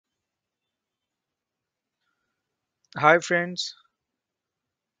Hi friends,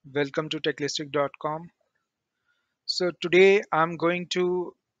 welcome to techlistic.com. So today I'm going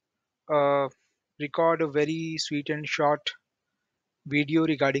to uh, record a very sweet and short video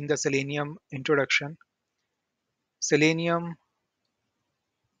regarding the Selenium introduction. Selenium,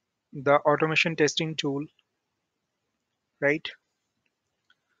 the automation testing tool, right?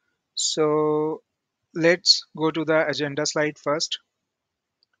 So let's go to the agenda slide first.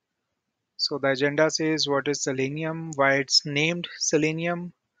 So the agenda says what is Selenium, why it's named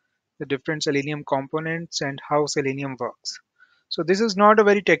Selenium, the different Selenium components, and how Selenium works. So this is not a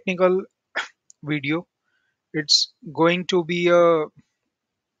very technical video. It's going to be a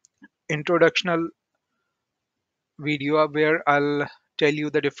introductional video where I'll tell you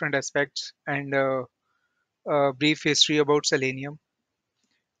the different aspects and a brief history about Selenium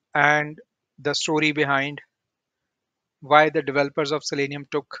and the story behind why the developers of Selenium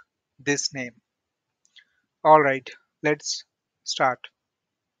took this name. All right, let's start.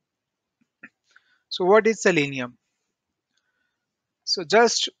 So what is Selenium? So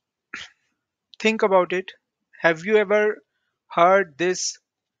just think about it. Have you ever heard this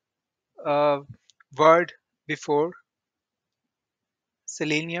uh, word before?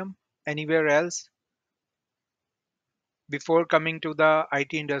 Selenium anywhere else before coming to the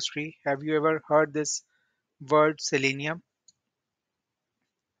IT industry? Have you ever heard this word Selenium?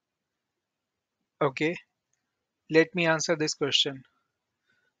 Okay, let me answer this question.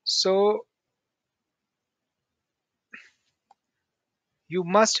 So, you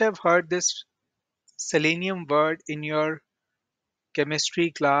must have heard this selenium word in your chemistry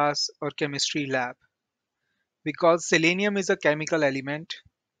class or chemistry lab because selenium is a chemical element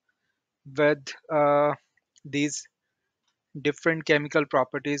with these different chemical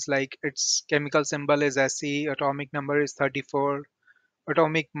properties, like its chemical symbol is Se, atomic number is 34,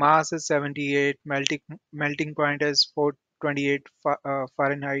 atomic mass is 78, melting point is 428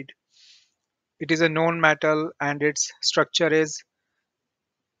 Fahrenheit. It is a known metal and its structure is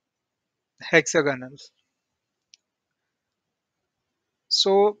hexagonal.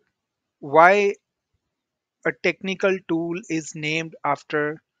 So, why a technical tool is named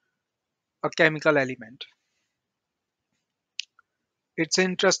after a chemical element? It's an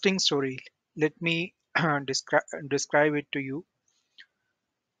interesting story. Let me describe it to you.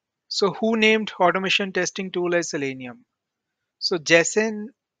 So, who named automation testing tool as Selenium? So, Jason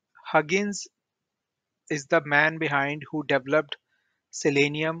Huggins is the man behind who developed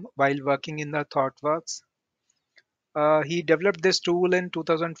Selenium while working in the ThoughtWorks. He developed this tool in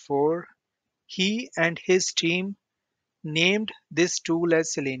 2004. He and his team named this tool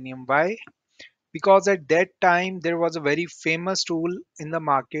as Selenium. Why? Because at that time there was a very famous tool in the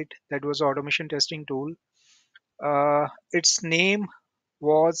market that was automation testing tool. Its name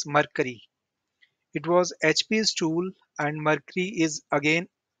was Mercury. It was HP's tool, and Mercury is again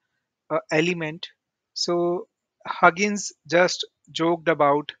a element. So Huggins just joked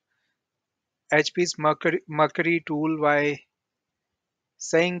about HP's Mercury tool by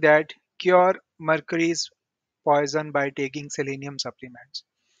saying that cure Mercury's poison by taking selenium supplements.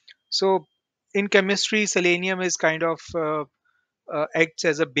 So in chemistry, selenium is kind of acts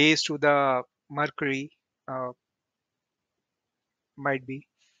as a base to the mercury, uh, might be.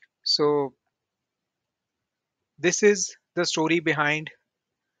 So this is the story behind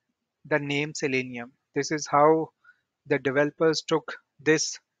the name Selenium. This is how the developers took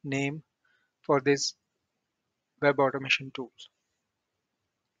this name for this web automation tool.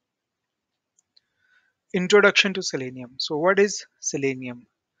 Introduction to Selenium. So what is Selenium?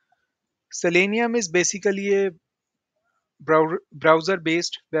 Selenium is basically a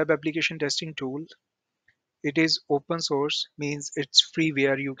browser-based web application testing tool. It is open source, means it's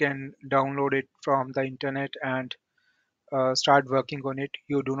freeware. You can download it from the internet and start working on it.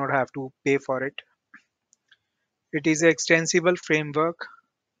 You do not have to pay for it. It is an extensible framework.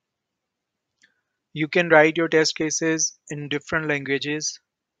 You can write your test cases in different languages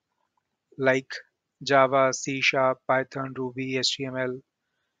like Java, C Sharp, Python, Ruby, HTML,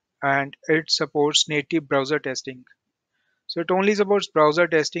 and it supports native browser testing. So it only supports browser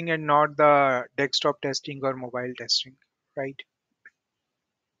testing and not the desktop testing or mobile testing, right?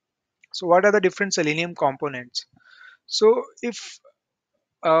 So what are the different Selenium components? So if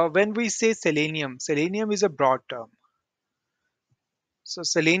when we say Selenium, Selenium is a broad term. So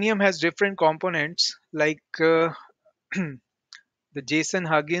Selenium has different components like the Jason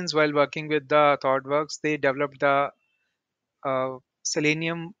Huggins, while working with the ThoughtWorks, they developed the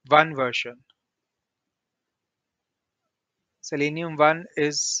Selenium 1 version. Selenium 1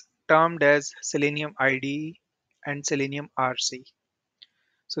 is termed as Selenium IDE and Selenium RC.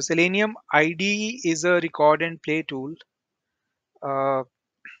 So Selenium IDE is a record and play tool. Uh,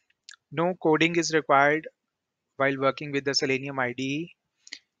 no coding is required while working with the Selenium IDE.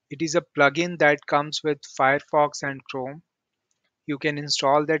 It is a plugin that comes with Firefox and Chrome. You can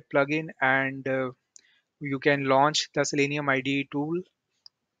install that plugin and you can launch the Selenium IDE tool.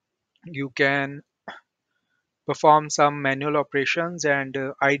 You can perform some manual operations and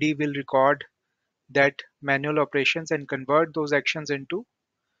IDE will record that manual operations and convert those actions into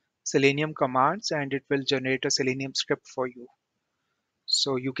Selenium commands, and it will generate a Selenium script for you.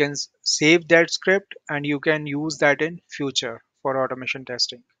 So you can save that script and you can use that in future for automation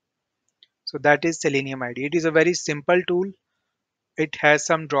testing. So that is Selenium IDE. It is a very simple tool. It has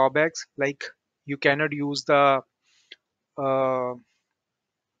some drawbacks like you cannot use the uh,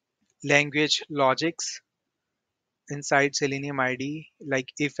 language logics inside Selenium IDE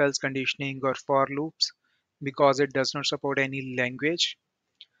like if else conditioning or for loops because it does not support any language.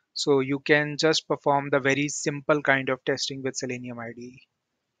 So you can just perform the very simple kind of testing with Selenium IDE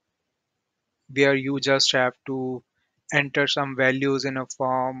where you just have to enter some values in a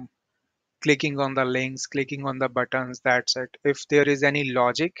form, clicking on the links, clicking on the buttons, that's it. If there is any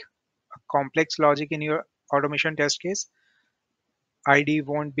logic, a complex logic in your automation test case, IDE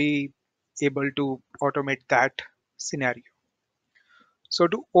won't be able to automate that scenario. So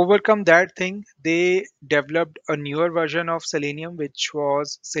to overcome that thing, they developed a newer version of Selenium, which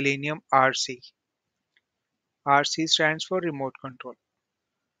was Selenium RC. RC stands for remote control.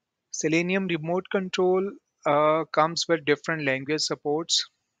 Selenium remote control comes with different language supports.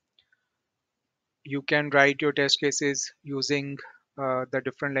 You can write your test cases using the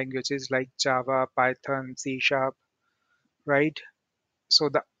different languages like Java, Python, C Sharp, right? So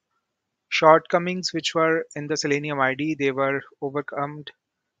the shortcomings which were in the Selenium IDE, they were overcome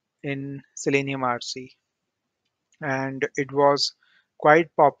in Selenium RC. And it was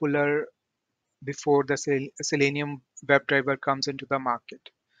quite popular before the Selenium WebDriver comes into the market.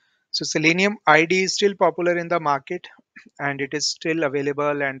 So Selenium IDE is still popular in the market and it is still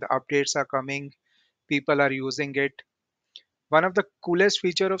available and the updates are coming. People are using it. One of the coolest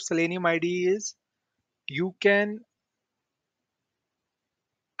feature of Selenium IDE is you can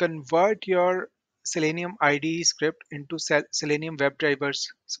convert your Selenium IDE script into Selenium WebDrivers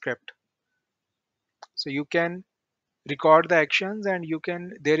script. So you can record the actions and you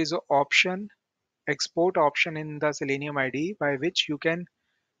can there is an option export option in the Selenium IDE by which you can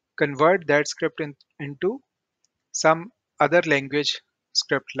convert that script into some other language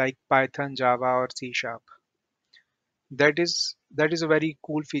script like Python, Java, or C Sharp. That is a very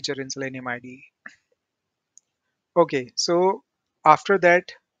cool feature in Selenium IDE. Okay, so after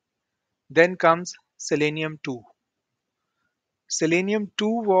that, then comes Selenium 2. Selenium 2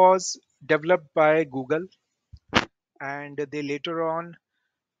 was developed by Google and they later on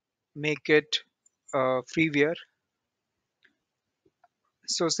make it freeware.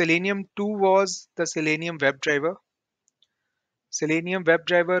 So Selenium 2 was the Selenium WebDriver. Selenium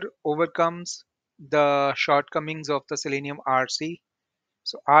WebDriver overcomes the shortcomings of the Selenium RC.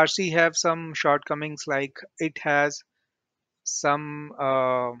 So RC have some shortcomings like it has some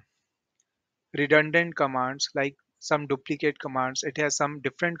redundant commands like some duplicate commands. It has some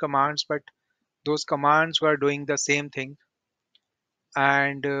different commands, but those commands were doing the same thing.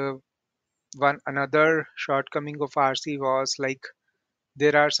 And one another shortcoming of RC was like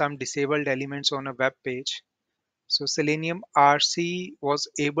there are some disabled elements on a web page. So Selenium RC was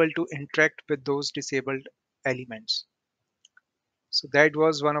able to interact with those disabled elements. So that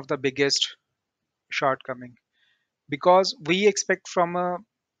was one of the biggest shortcoming because we expect from a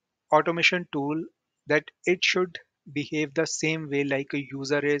automation tool that it should behave the same way like a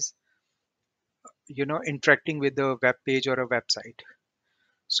user is interacting with a web page or a website.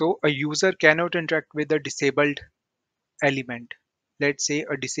 So a user cannot interact with a disabled element, let's say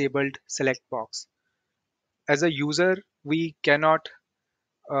a disabled select box. As a user we cannot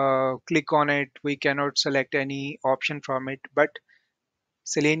click on it, we cannot select any option from it, but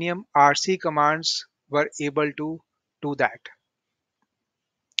Selenium RC commands were able to do that.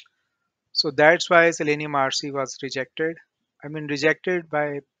 So that's why Selenium RC was rejected. I mean, rejected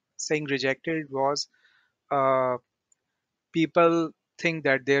by saying rejected was uh, people think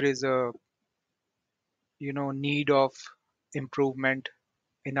that there is a need of improvement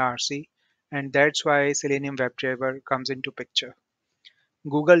in RC, and that's why Selenium WebDriver comes into picture.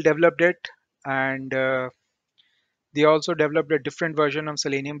 Google developed it, and they also developed a different version of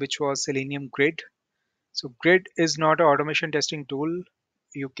Selenium, which was Selenium Grid. So Grid is not an automation testing tool.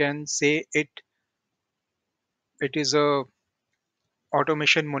 You can say it is a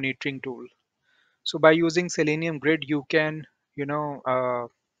automation monitoring tool. So by using Selenium Grid, you can,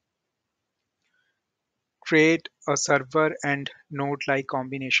 create a server and node like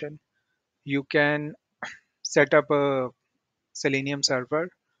combination. You can set up a Selenium server,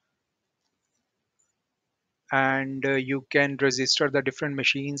 and you can register the different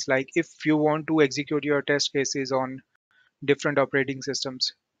machines. Like if you want to execute your test cases on different operating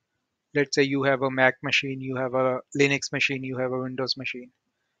systems, let's say you have a Mac machine, you have a Linux machine, you have a Windows machine,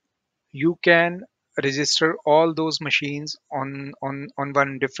 you can register all those machines on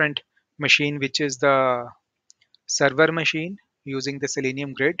one different machine, which is the server machine, using the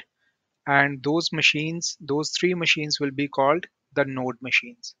Selenium Grid. And those machines, those three machines, will be called the node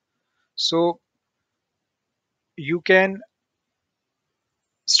machines. So you can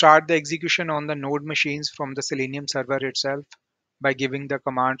start the execution on the node machines from the Selenium server itself by giving the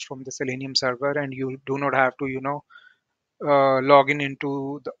commands from the Selenium server, and you do not have to log in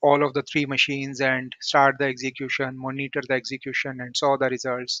into all of the three machines and start the execution, monitor the execution, and saw the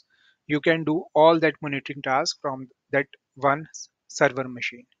results. You can do all that monitoring task from that one server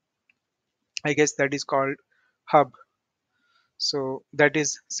machine. I guess that is called hub. So that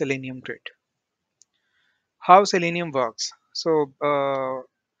is Selenium Grid. How Selenium works. So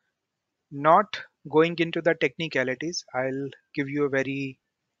not going into the technicalities, I'll give you a very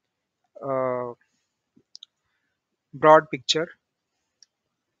uh, broad picture.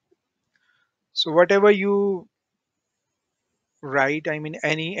 So whatever you write, I mean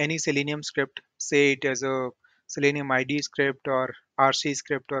any Selenium script, say it as a Selenium IDE script or RC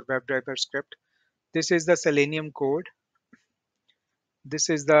script or WebDriver script. This is the Selenium code. This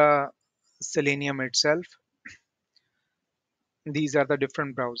is the Selenium itself. These are the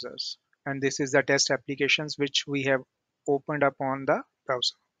different browsers. And this is the test applications which we have opened up on the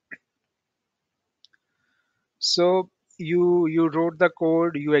browser. So you wrote the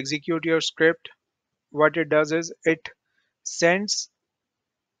code, you execute your script. What it does is it sends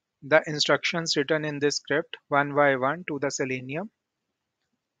the instructions written in this script one by one to the Selenium,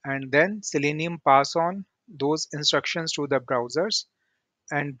 and then Selenium pass on those instructions to the browsers,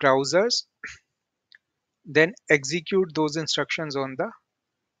 and browsers then execute those instructions on the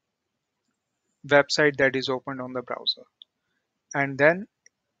website that is opened on the browser. And then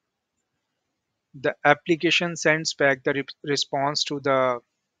the application sends back the response to the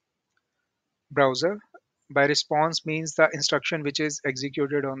browser. By response means the instruction which is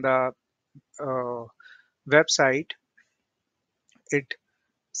executed on the uh, website. It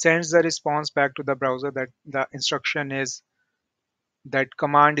sends the response back to the browser that the instruction is, that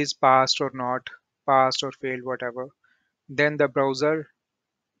command is passed or not, passed or failed, whatever. Then the browser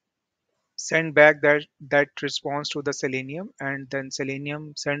send back that response to the Selenium, and then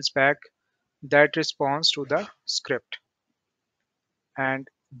Selenium sends back that response to the script. And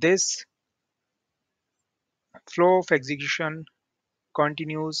this flow of execution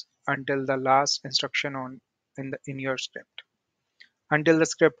continues until the last instruction in your script, until the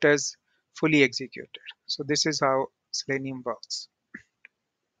script is fully executed. So this is how Selenium works.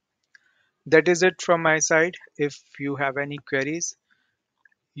 That is it from my side. If you have any queries,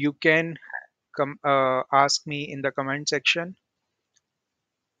 you can ask me in the comment section,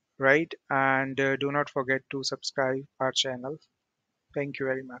 right? And do not forget to subscribe our channel. Thank you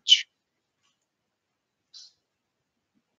very much.